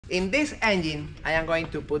In this engine, I am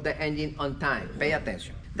going to put the engine on time. Pay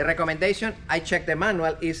attention. The recommendation, I check the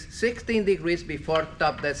manual, is 16 degrees before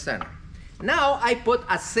top dead center. Now I put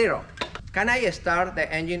at 0. Can I start the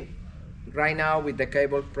engine right now with the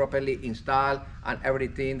cable properly installed and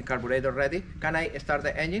everything, carburetor ready? Can I start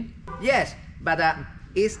the engine? Yes, but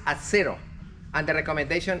it's at 0. And the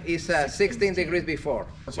recommendation is 16 degrees before.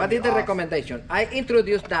 What is the recommendation? I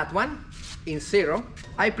introduce that one in 0.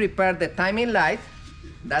 I prepare the timing light,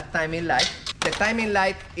 that timing light. The timing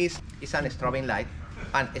light is an strobing light,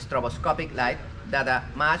 an stroboscopic light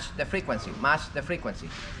that match the frequency,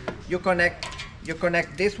 You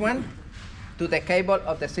connect this one to the cable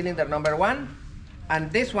of the cylinder number 1,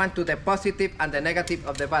 and this one to the positive and the negative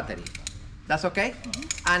of the battery. That's okay?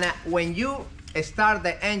 And when you start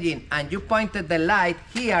the engine and you pointed the light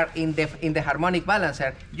here in the harmonic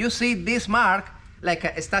balancer, you see this mark like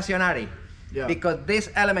a stationary, because this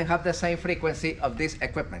element have the same frequency of this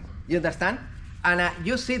equipment. You understand? And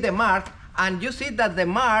you see the mark, and you see that the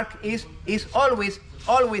mark is always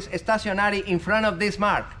stationary in front of this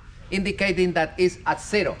mark, indicating that it's at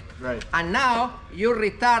 0. Right. And now you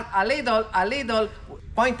retard a little,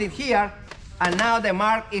 pointing here, and now the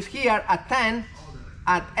mark is here at 10,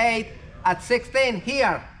 at 8, at 16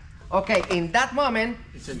 here. Okay, in that moment,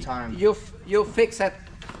 it's in time. You fix it,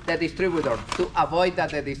 the distributor, to avoid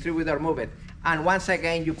that the distributor move it. And once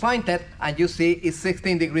again, you point it, and you see it's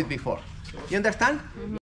 16 degrees before. You understand?